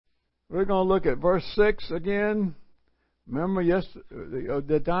We're going to look at verse 6 again. Remember,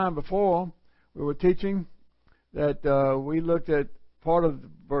 the time before we were teaching that we looked at part of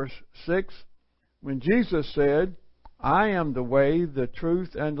verse 6 when Jesus said, I am the way, the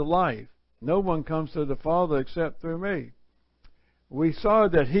truth, and the life. No one comes to the Father except through me. We saw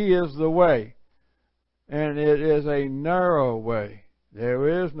that He is the way, and it is a narrow way.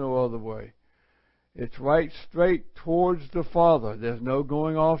 There is no other way. It's right straight towards the Father. There's no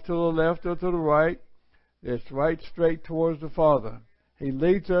going off to the left or to the right. It's right straight towards the Father. He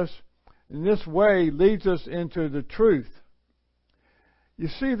leads us, in this way, leads us into the truth. You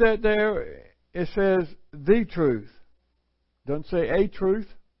see that there? It says the truth. Doesn't say a truth.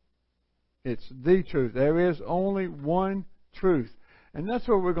 It's the truth. There is only one truth. And that's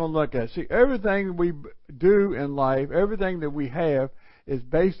what we're going to look at. See, everything we do in life, everything that we have, is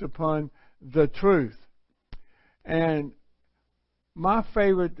based upon the truth. And my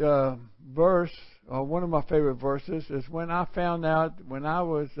favorite verse, or one of my favorite verses, is when I found out when I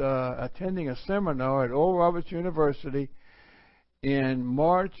was attending a seminar at Oral Roberts University in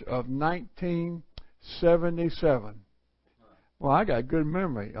March of 1977. Well, I got good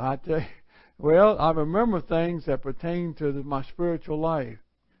memory. I tell you. Well, I remember things that pertain to my spiritual life.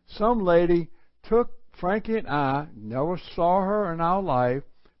 Some lady took Frankie and I, never saw her in our life,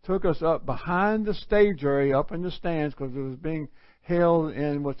 took us up behind the stage area, up in the stands, because it was being held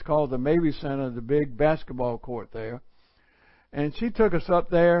in what's called the Mabee Center, the big basketball court there. And she took us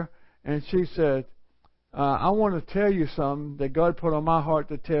up there, and she said, I want to tell you something that God put on my heart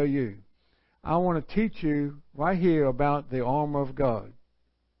to tell you. I want to teach you right here about the armor of God,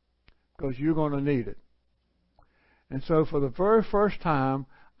 because you're going to need it. And so for the very first time,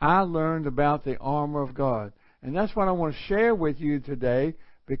 I learned about the armor of God. And that's what I want to share with you today,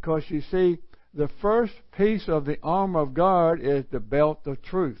 because you see, the first piece of the armor of God is the belt of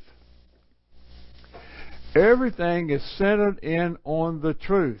truth. Everything is centered in on the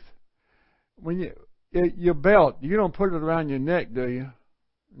truth. When your belt, you don't put it around your neck, do you?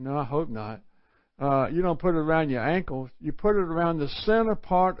 No, I hope not. You don't put it around your ankles. You put it around the center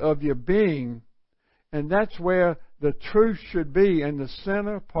part of your being. And that's where the truth should be, in the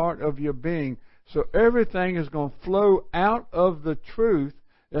center part of your being. So everything is going to flow out of the truth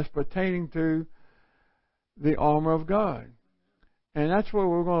that's pertaining to the armor of God. And that's what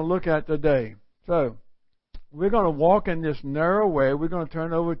we're going to look at today. So, we're going to walk in this narrow way. We're going to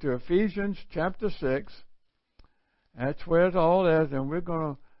turn over to Ephesians chapter 6. That's where it all is. And we're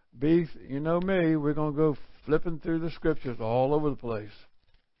going to be, you know me, we're going to go flipping through the scriptures all over the place.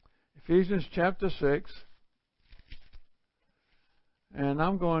 Ephesians chapter 6. And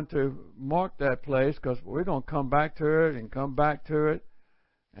I'm going to mark that place, because we're going to come back to it and come back to it.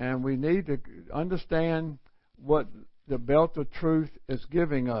 And we need to understand what the belt of truth is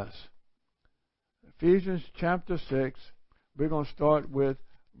giving us. Ephesians chapter 6, we're going to start with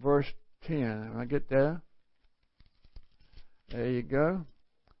verse 10. Can I get there? There you go.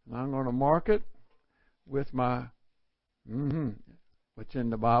 And I'm going to mark it with my, what's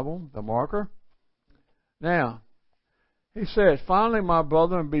in the Bible, the marker. Now, he says, finally, my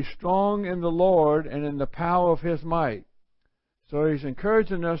brethren, be strong in the Lord and in the power of His might. So he's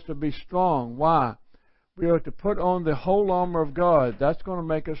encouraging us to be strong. Why? We are to put on the whole armor of God. That's going to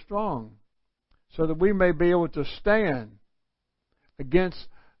make us strong, so that we may be able to stand against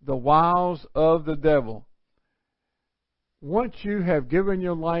the wiles of the devil. Once you have given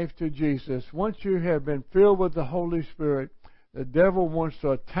your life to Jesus, once you have been filled with the Holy Spirit, the devil wants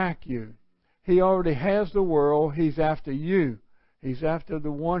to attack you. He already has the world. He's after you. He's after the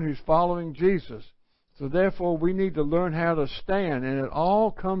one who's following Jesus. So therefore, we need to learn how to stand, and it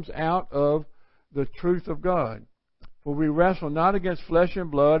all comes out of the truth of God. For we wrestle not against flesh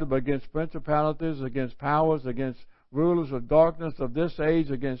and blood, but against principalities, against powers, against rulers of darkness of this age,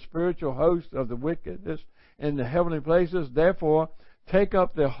 against spiritual hosts of the wickedness in the heavenly places. Therefore, take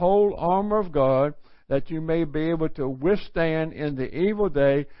up the whole armor of God, that you may be able to withstand in the evil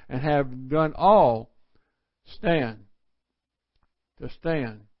day, and have done all, stand. To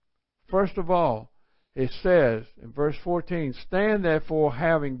stand. First of all, it says in verse 14, stand therefore,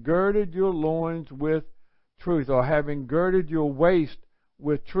 having girded your loins with truth, or having girded your waist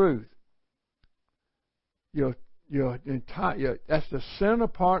with truth. Your entire, that's the center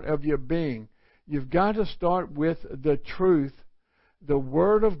part of your being. You've got to start with the truth. The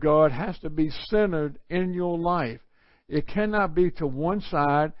Word of God has to be centered in your life. It cannot be to one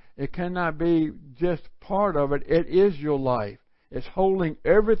side. It cannot be just part of it. It is your life. It's holding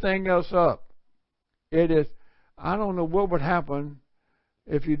everything else up. It is, I don't know what would happen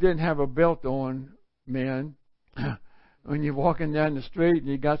if you didn't have a belt on, men. When you're walking down the street and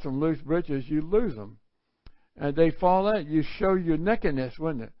you got some loose britches, you lose them. And they fall out, you show your nakedness,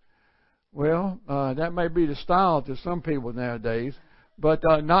 wouldn't it? Well, that may be the style to some people nowadays, but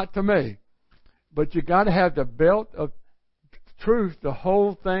not to me. But you got to have the belt of truth to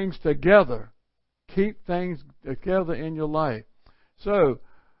hold things together. Keep things together in your life. So,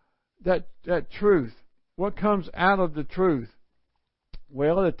 that truth, what comes out of the truth?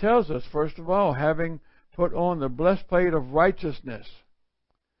 Well, it tells us, first of all, having put on the blessed plate of righteousness.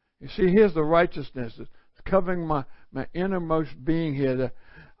 You see, here's the righteousness. It's covering my innermost being here.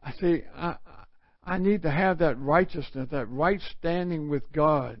 I need to have that righteousness, that right standing with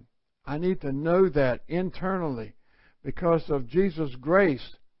God. I need to know that internally because of Jesus'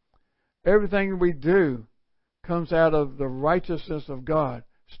 grace. Everything we do comes out of the righteousness of God,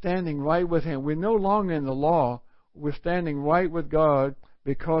 standing right with Him. We're no longer in the law. We're standing right with God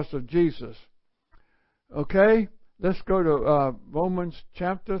because of Jesus. Okay? Let's go to Romans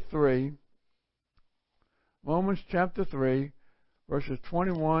chapter 3. Romans chapter 3, verses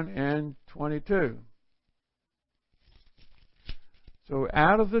 21 and 22. So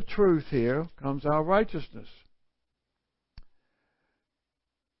out of the truth here comes our righteousness.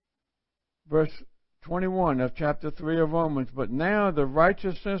 Verse 21 of chapter 3 of Romans. But now the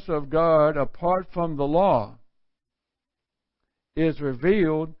righteousness of God apart from the law is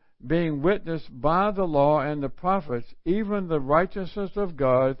revealed, being witnessed by the law and the prophets, even the righteousness of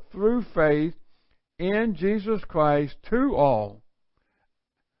God through faith in Jesus Christ to all.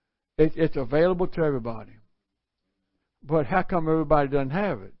 It's available to everybody. But how come everybody doesn't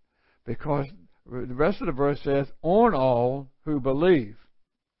have it? Because the rest of the verse says, on all who believe.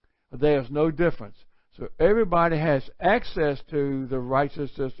 There's no difference. So everybody has access to the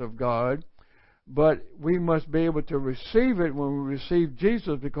righteousness of God, but we must be able to receive it when we receive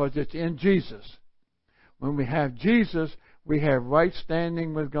Jesus because it's in Jesus. When we have Jesus, we have right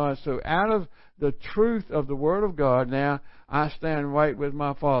standing with God. So out of the truth of the Word of God, now I stand right with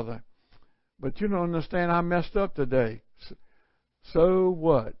my Father. But you don't understand, I messed up today. So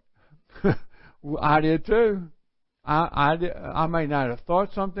what? I did too. I may not have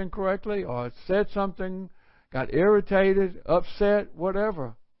thought something correctly or said something, got irritated, upset,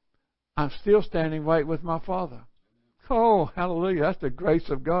 whatever. I'm still standing right with my Father. Oh, hallelujah. That's the grace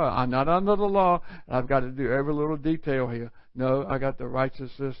of God. I'm not under the law. I've got to do every little detail here. No, I got the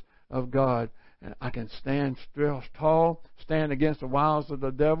righteousness of God. And I can stand still tall, stand against the wiles of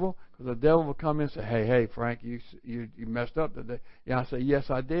the devil, because the devil will come in and say, hey, Frank, you messed up today. Yeah, I say, yes,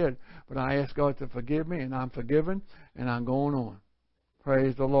 I did. But I ask God to forgive me, and I'm forgiven, and I'm going on.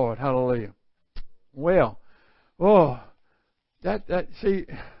 Praise the Lord. Hallelujah. Well,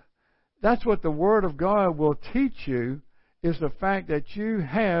 that's what the Word of God will teach you, is the fact that you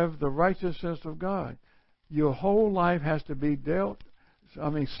have the righteousness of God. Your whole life has to be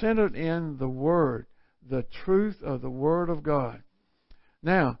centered in the Word, the truth of the Word of God.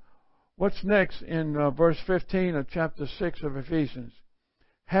 Now, what's next in verse 15 of chapter 6 of Ephesians?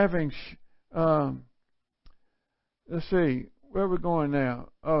 Having, let's see, where are we going now?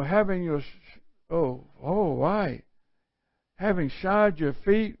 Right. Having shod your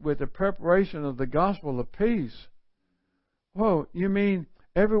feet with the preparation of the gospel of peace. Whoa, you mean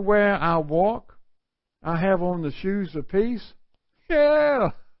everywhere I walk, I have on the shoes of peace?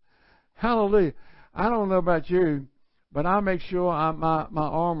 Yeah. Hallelujah. I don't know about you, but I make sure my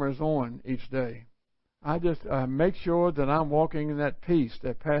armor is on each day. I just make sure that I'm walking in that peace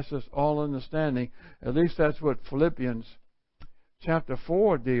that passes all understanding. At least that's what Philippians chapter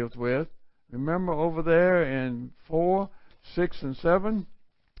 4 deals with. Remember over there in 4, 6, and 7?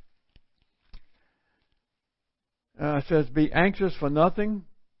 It says, be anxious for nothing.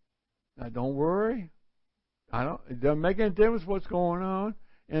 Now, don't worry. It doesn't make any difference what's going on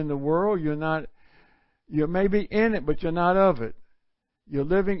in the world. You may be in it, but you're not of it. You're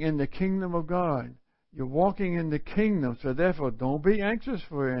living in the kingdom of God. You're walking in the kingdom. So therefore, don't be anxious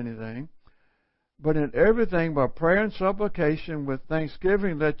for anything. But in everything, by prayer and supplication with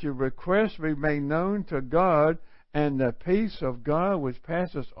thanksgiving, let your requests be made known to God, and the peace of God, which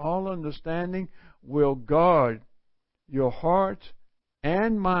passes all understanding, will guard your hearts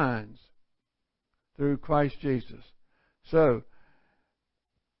and minds through Christ Jesus. So,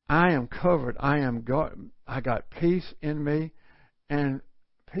 I am covered. I got peace in me, and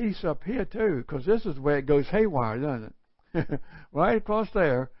peace up here too, because this is where it goes haywire, doesn't it? Right across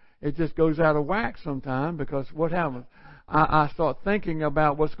there, it just goes out of whack sometimes, because what happens? I start thinking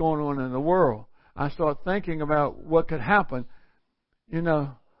about what's going on in the world. I start thinking about what could happen. You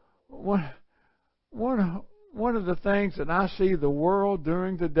know, one of the things that I see the world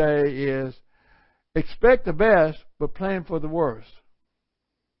doing today is expect the best, but plan for the worst.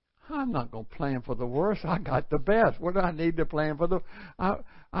 I'm not going to plan for the worst. I got the best. What do I need to plan for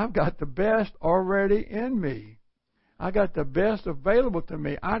I've got the best already in me. I got the best available to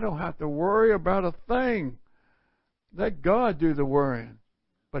me. I don't have to worry about a thing. Let God do the worrying.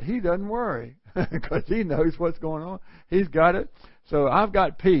 But He doesn't worry because He knows what's going on. He's got it. So I've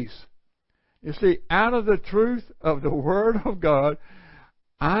got peace. You see, out of the truth of the Word of God,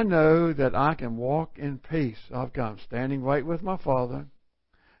 I know that I can walk in peace. I'm standing right with my Father,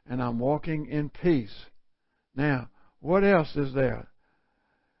 and I'm walking in peace. Now, what else is there?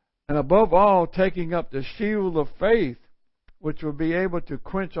 And above all, taking up the shield of faith, which will be able to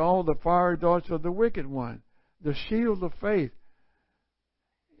quench all the fiery darts of the wicked one. The shield of faith.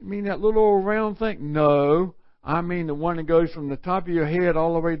 You mean that little old round thing? No. I mean the one that goes from the top of your head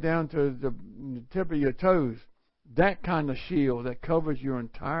all the way down to the tip of your toes. That kind of shield that covers your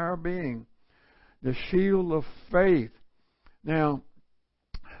entire being. The shield of faith. Now,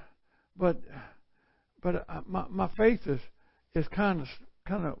 but my faith is kind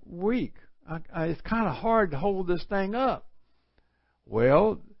of weak. It's kind of hard to hold this thing up.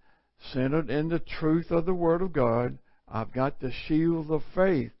 Well, centered in the truth of the Word of God, I've got the shield of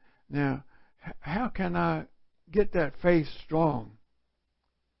faith. Now, how can I get that faith strong?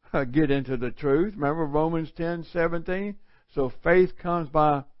 Get into the truth. Remember Romans 10:17? So faith comes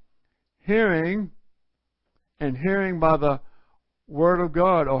by hearing, and hearing by the Word of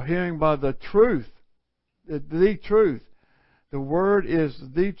God, or hearing by the truth. The truth. The Word is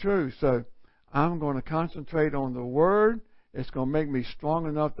the truth. So I'm going to concentrate on the Word. It's going to make me strong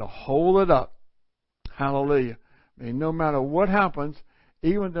enough to hold it up. Hallelujah. I mean, no matter what happens,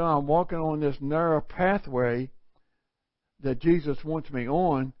 even though I'm walking on this narrow pathway that Jesus wants me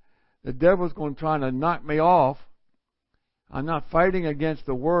on, the devil's going to try to knock me off. I'm not fighting against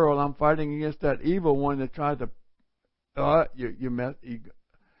the world. I'm fighting against that evil one that tries to, I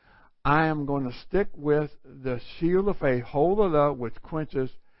am going to stick with the shield of faith, hold it up, which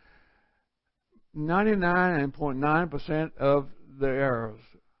quenches 99.9% of the arrows.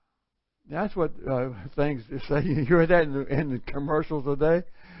 That's what things say. You hear that in the commercials today?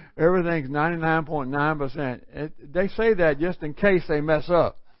 Everything's 99.9%. They say that just in case they mess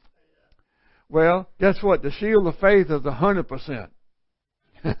up. Well, guess what? The shield of faith is 100%.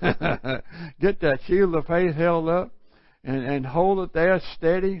 Get that shield of faith held up and hold it there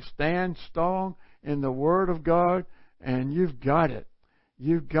steady, stand strong in the Word of God, and you've got it.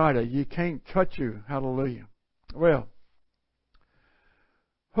 You've got it. You can't touch you. Hallelujah. Well,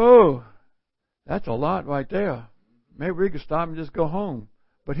 that's a lot right there. Maybe we could stop and just go home.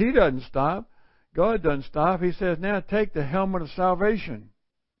 But He doesn't stop. God doesn't stop. He says, now take the helmet of salvation.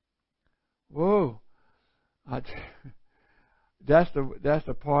 Whoa. That's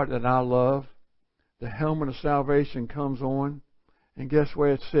the part that I love. The helmet of salvation comes on. And guess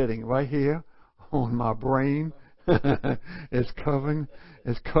where it's sitting? Right here on my brain. It's covering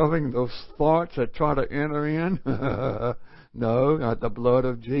those thoughts that try to enter in. No, the blood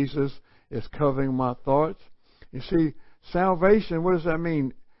of Jesus is covering my thoughts. You see, salvation, what does that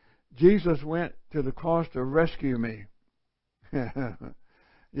mean? Jesus went to the cross to rescue me.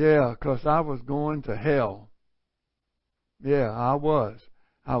 Yeah, because I was going to hell. Yeah, I was.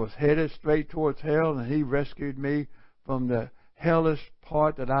 I was headed straight towards hell, and He rescued me from the hellish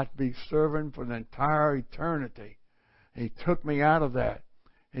part that I'd be serving for the entire eternity. He took me out of that.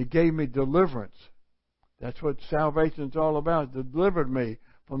 He gave me deliverance. That's what salvation's all about. Delivered me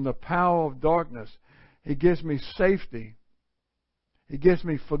from the power of darkness. He gives me safety. He gives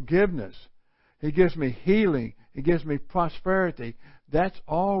me forgiveness. He gives me healing. He gives me prosperity. That's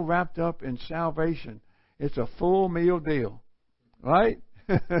all wrapped up in salvation. It's a full meal deal. Right?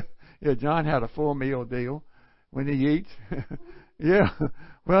 Yeah, John had a full meal deal when he eats. Yeah.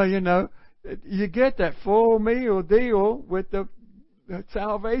 Well, you get that full meal deal with the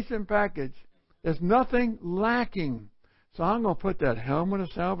salvation package. There's nothing lacking. So I'm going to put that helmet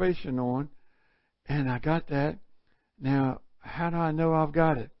of salvation on, and I got that. Now, how do I know I've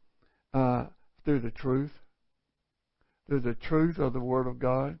got it? Through the truth. Through the truth of the Word of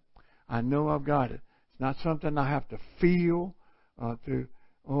God. I know I've got it. It's not something I have to feel.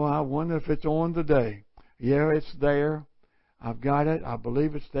 I wonder if it's on today. Yeah, it's there. I've got it. I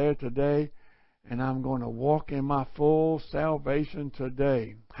believe it's there today. And I'm going to walk in my full salvation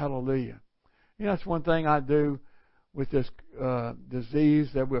today. Hallelujah. That's one thing I do with this disease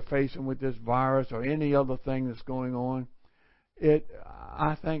that we're facing, with this virus or any other thing that's going on.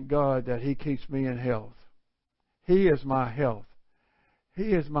 I thank God that He keeps me in health. He is my health.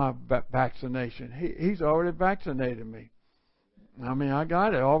 He is my vaccination. He's already vaccinated me. I mean, I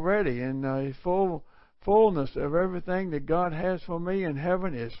got it already, and fullness of everything that God has for me in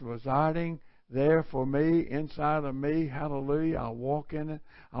heaven is residing there for me, inside of me. Hallelujah. I walk in it.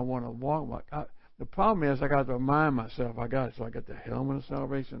 I want to walk. The problem is I got to remind myself I got it. So I got the helmet of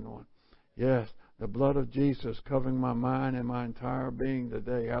salvation on. Yes, the blood of Jesus covering my mind and my entire being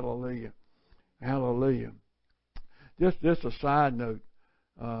today. Hallelujah. Hallelujah. Just a side note.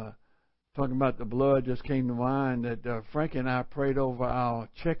 Talking about the blood just came to mind that Frankie and I prayed over our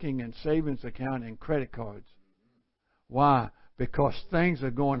checking and savings account and credit cards. Why? Because things are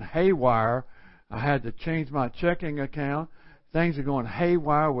going haywire. I had to change my checking account. Things are going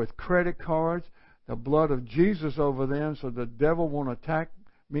haywire with credit cards. The blood of Jesus over them, so the devil won't attack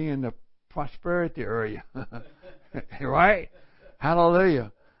me in the prosperity area. Right?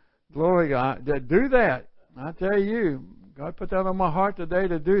 Hallelujah. Glory to God. Do that. I tell you, God put that on my heart today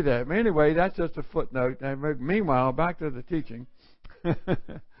to do that. But anyway, that's just a footnote. Meanwhile, back to the teaching.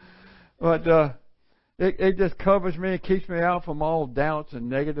 But it just covers me. It keeps me out from all doubts and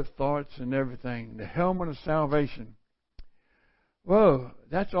negative thoughts and everything. The helmet of salvation. Whoa,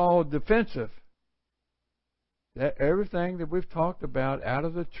 that's all defensive. That everything that we've talked about out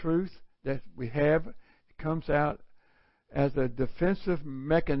of the truth that we have, it comes out as a defensive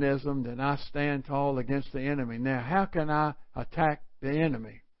mechanism that I stand tall against the enemy. Now, how can I attack the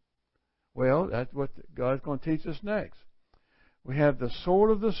enemy? Well, that's what God's going to teach us next. We have the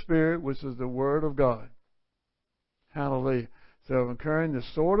sword of the Spirit, which is the Word of God. Hallelujah. So I'm carrying the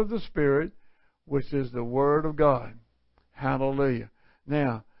sword of the Spirit, which is the Word of God. Hallelujah.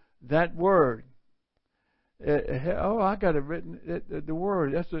 Now, that Word, I got it written, the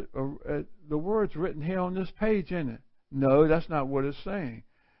Word, the Word's written here on this page, isn't it? No, that's not what it's saying.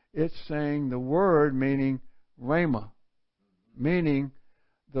 It's saying the Word, meaning Rhema, meaning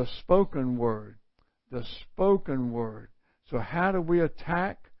the spoken Word. The spoken Word. So how do we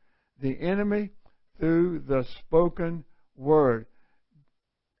attack the enemy? Through the spoken Word.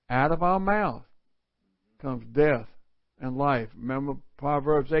 Out of our mouth comes death and life. Remember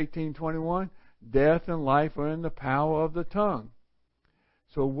Proverbs 18:21? Death and life are in the power of the tongue.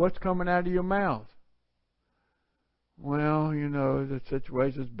 So what's coming out of your mouth? Well, you know, the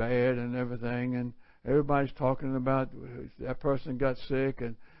situation's bad and everything, and everybody's talking about that person got sick,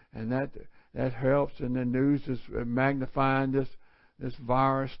 and that helps, and the news is magnifying this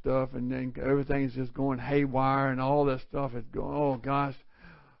virus stuff, and then everything's just going haywire, and all this stuff is going, oh gosh,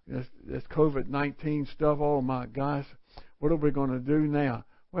 this COVID-19 stuff, oh my gosh, what are we going to do now?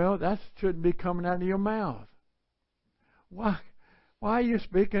 Well, that shouldn't be coming out of your mouth. Why are you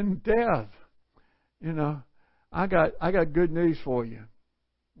speaking death? You know, I got good news for you.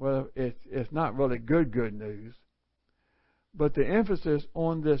 Well, it's not really good news, but the emphasis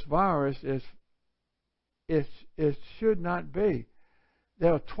on this virus is it should not be.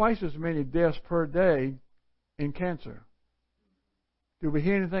 There are twice as many deaths per day in cancer. Did we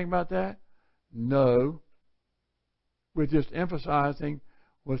hear anything about that? No. We're just emphasizing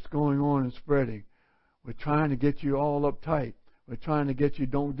what's going on and spreading. We're trying to get you all uptight. We're trying to get you,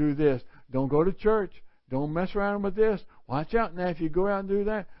 don't do this. Don't go to church. Don't mess around with this. Watch out now if you go out and do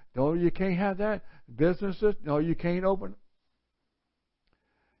that. No, you can't have that. Businesses, no, you can't open.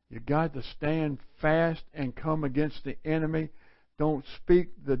 You got to stand fast and come against the enemy. Don't speak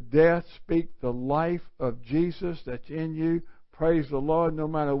the death. Speak the life of Jesus that's in you. Praise the Lord. No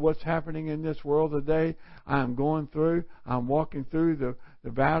matter what's happening in this world today, I'm walking through the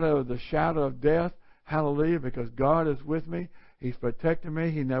valley of the shadow of death. Hallelujah, because God is with me. He's protecting me.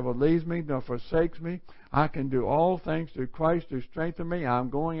 He never leaves me nor forsakes me. I can do all things through Christ who strengthens me.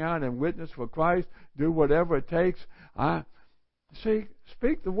 I'm going out and witness for Christ. Do whatever it takes.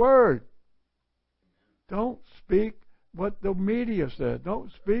 Speak the word. Don't speak what the media says.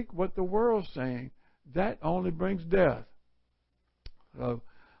 Don't speak what the world's saying. That only brings death. So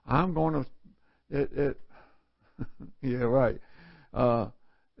I'm going to. Yeah, right.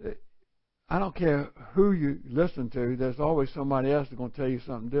 I don't care who you listen to. There's always somebody else that's going to tell you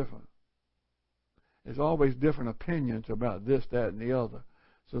something different. There's always different opinions about this, that, and the other.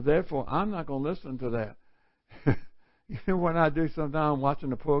 So therefore, I'm not going to listen to that. You know, when I do sometimes, I'm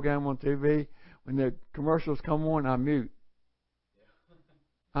watching a program on TV, when the commercials come on, I mute.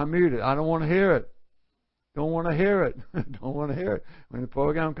 I mute it. I don't want to hear it. Don't want to hear it. Don't want to hear it. When the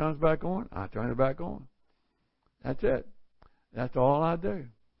program comes back on, I turn it back on. That's it. That's all I do.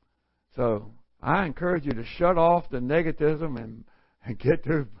 So I encourage you to shut off the negativism and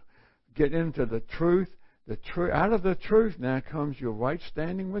get into the truth. Out of the truth now comes your right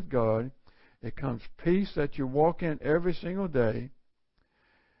standing with God. It comes peace that you walk in every single day.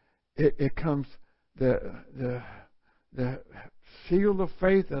 It comes the the shield of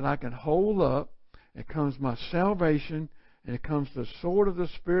faith that I can hold up. It comes my salvation, and it comes the sword of the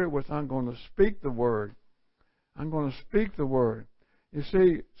Spirit, which I'm going to speak the word. I'm going to speak the word. You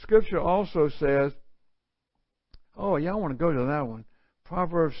see, Scripture also says, oh, yeah, I want to go to that one.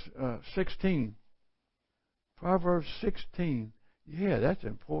 Proverbs 16. Proverbs 16. Yeah, that's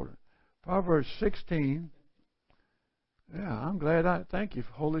important. Proverbs 16. Yeah, I'm glad. Thank you,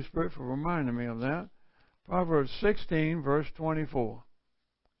 Holy Spirit, for reminding me of that. Proverbs 16, verse 24.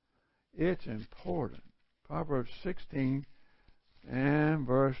 It's important. Proverbs 16 and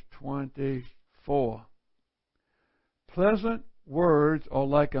verse 24. Pleasant words are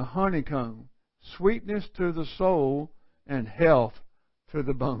like a honeycomb, sweetness to the soul and health to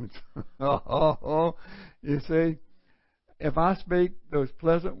the bones. You see, if I speak those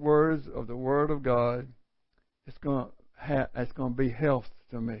pleasant words of the Word of God, it's going to be health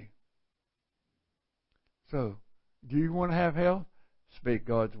to me. So, do you want to have health? Speak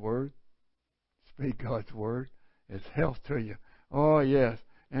God's Word. Speak God's Word. It's health to you. Oh, yes.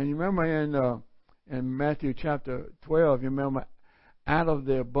 And you remember in Matthew chapter 12, you remember, out of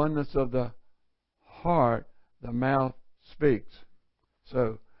the abundance of the heart, the mouth speaks.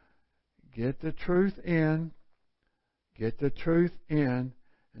 So, get the truth in. Get the truth in.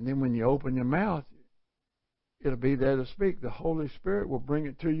 And then when you open your mouth, it'll be there to speak. The Holy Spirit will bring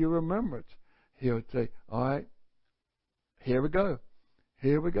it to your remembrance. He'll say, all right, here we go.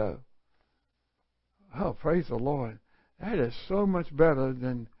 Here we go. Oh, praise the Lord. That is so much better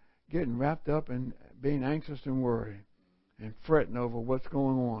than getting wrapped up in being anxious and worried and fretting over what's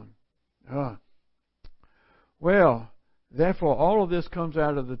going on. Well, therefore, all of this comes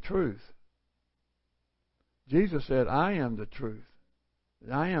out of the truth. Jesus said, I am the truth.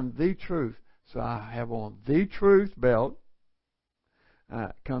 I am the truth. So I have on the truth belt.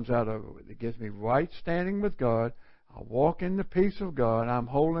 It comes out of it. It gives me right standing with God. I walk in the peace of God. I'm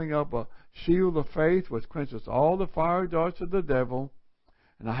holding up a shield of faith which quenches all the fiery darts of the devil.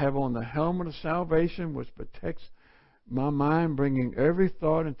 And I have on the helmet of salvation which protects my mind, bringing every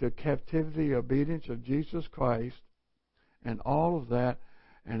thought into captivity, obedience of Jesus Christ, and all of that.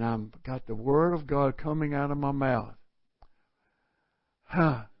 And I've got the Word of God coming out of my mouth.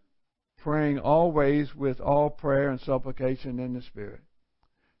 Praying always with all prayer and supplication in the Spirit.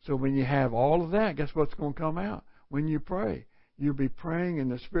 So when you have all of that, guess what's going to come out? When you pray, you'll be praying in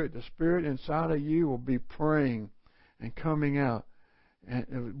the Spirit. The Spirit inside of you will be praying and coming out.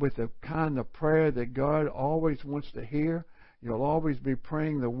 And with the kind of prayer that God always wants to hear, you'll always be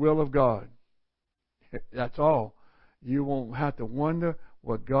praying the will of God. That's all. You won't have to wonder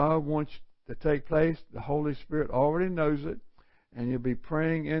what God wants to take place. The Holy Spirit already knows it, and you'll be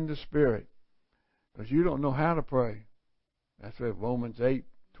praying in the Spirit. Because you don't know how to pray. That's what Romans 8,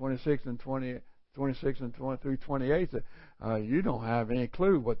 26 and 20 through 28 said. You don't have any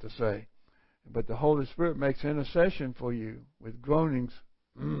clue what to say. But the Holy Spirit makes intercession for you with groanings.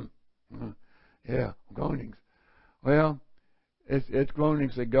 Yeah, groanings. Well, it's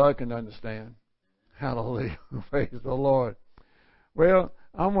groanings that God can understand. Hallelujah. Praise the Lord. Well,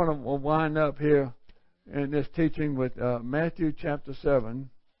 I want to wind up here in this teaching with Matthew chapter 7.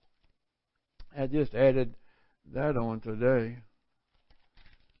 I just added that on today.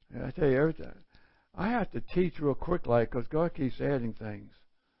 Yeah, I tell you everything. I have to teach real quick like because God keeps adding things.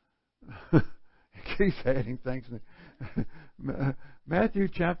 He keeps adding things. Matthew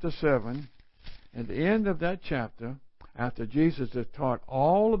chapter 7, at the end of that chapter, after Jesus has taught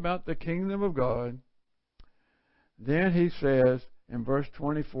all about the kingdom of God, then he says in verse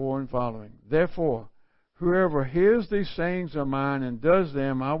 24 and following, therefore, whoever hears these sayings of mine and does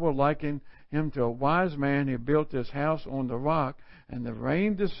them, I will liken him to a wise man who built his house on the rock, and the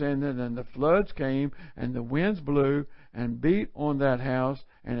rain descended, and the floods came, and the winds blew, and beat on that house,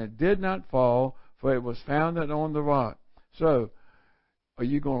 and it did not fall, for it was founded on the rock. So, are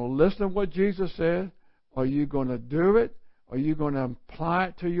you going to listen to what Jesus said? Are you going to do it? Are you going to apply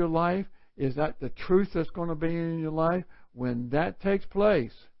it to your life? Is that the truth that's going to be in your life? When that takes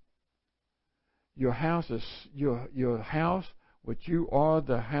place, your house is your house, which you are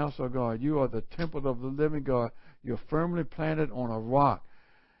the house of God. You are the temple of the living God. You're firmly planted on a rock.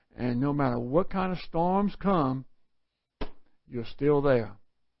 And no matter what kind of storms come, you're still there.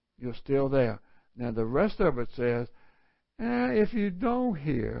 You're still there. Now the rest of it says, if you don't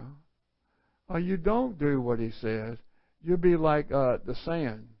hear, or you don't do what he says, you'll be like the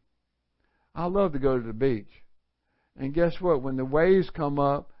sand. I love to go to the beach. And guess what? When the waves come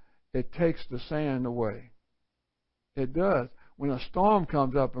up, it takes the sand away. It does. When a storm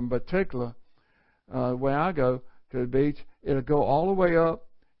comes up in particular, where I go to the beach, it'll go all the way up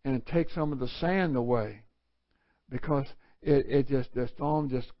and it takes some of the sand away. because the storm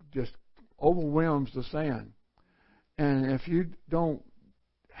just overwhelms the sand. And if you don't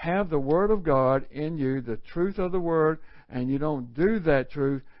have the Word of God in you, the truth of the Word, and you don't do that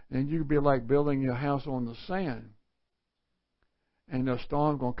truth, then you'll be like building your house on the sand. And the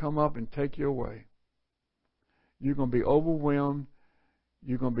storm's going to come up and take you away. You're going to be overwhelmed.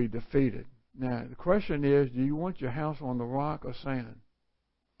 You're going to be defeated. Now, the question is, do you want your house on the rock or sand?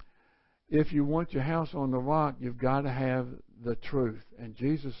 If you want your house on the rock, you've got to have the truth. And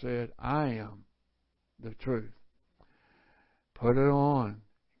Jesus said, I am the truth. Put it on.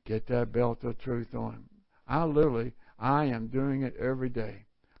 Get that belt of truth on. I am doing it every day.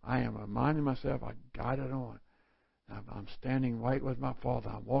 I am reminding myself I got it on. I'm standing right with my Father.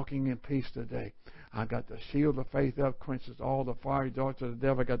 I'm walking in peace today. I got the shield of faith up, quenches all the fiery darts of the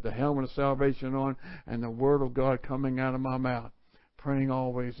devil. I got the helmet of salvation on, and the Word of God coming out of my mouth, praying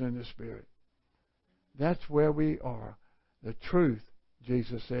always in the Spirit. That's where we are. The truth,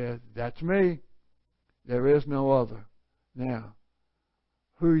 Jesus said, that's me. There is no other. Now,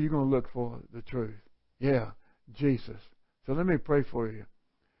 who are you going to look for? The truth. Yeah, Jesus. So let me pray for you.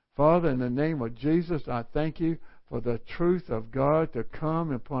 Father, in the name of Jesus, I thank you for the truth of God to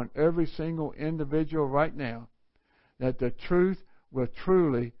come upon every single individual right now. That the truth will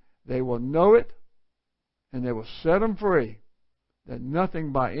truly, they will know it, and they will set them free. That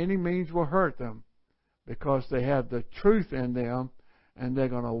nothing by any means will hurt them, because they have the truth in them, and they're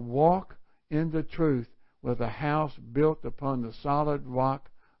going to walk in the truth with a house built upon the solid rock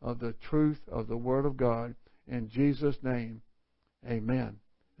of the truth of the Word of God. In Jesus' name, amen.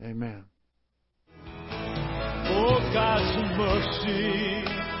 Amen. Oh, God's mercy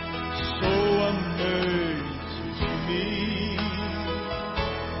so amazes me.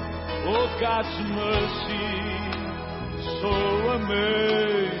 Oh, God's mercy so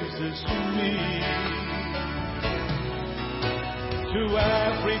amazes me. To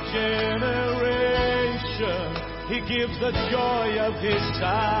every generation, He gives the joy of His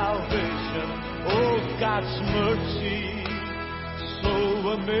salvation. Oh, God's mercy so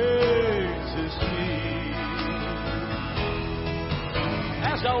amazes me.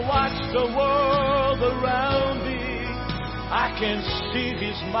 As I watch the world around me, I can see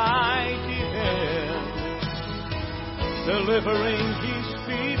His mighty hand, delivering His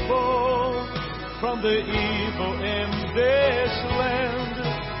people from the evil in this land.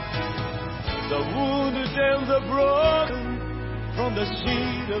 The wounded and the broken, from the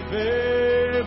seed of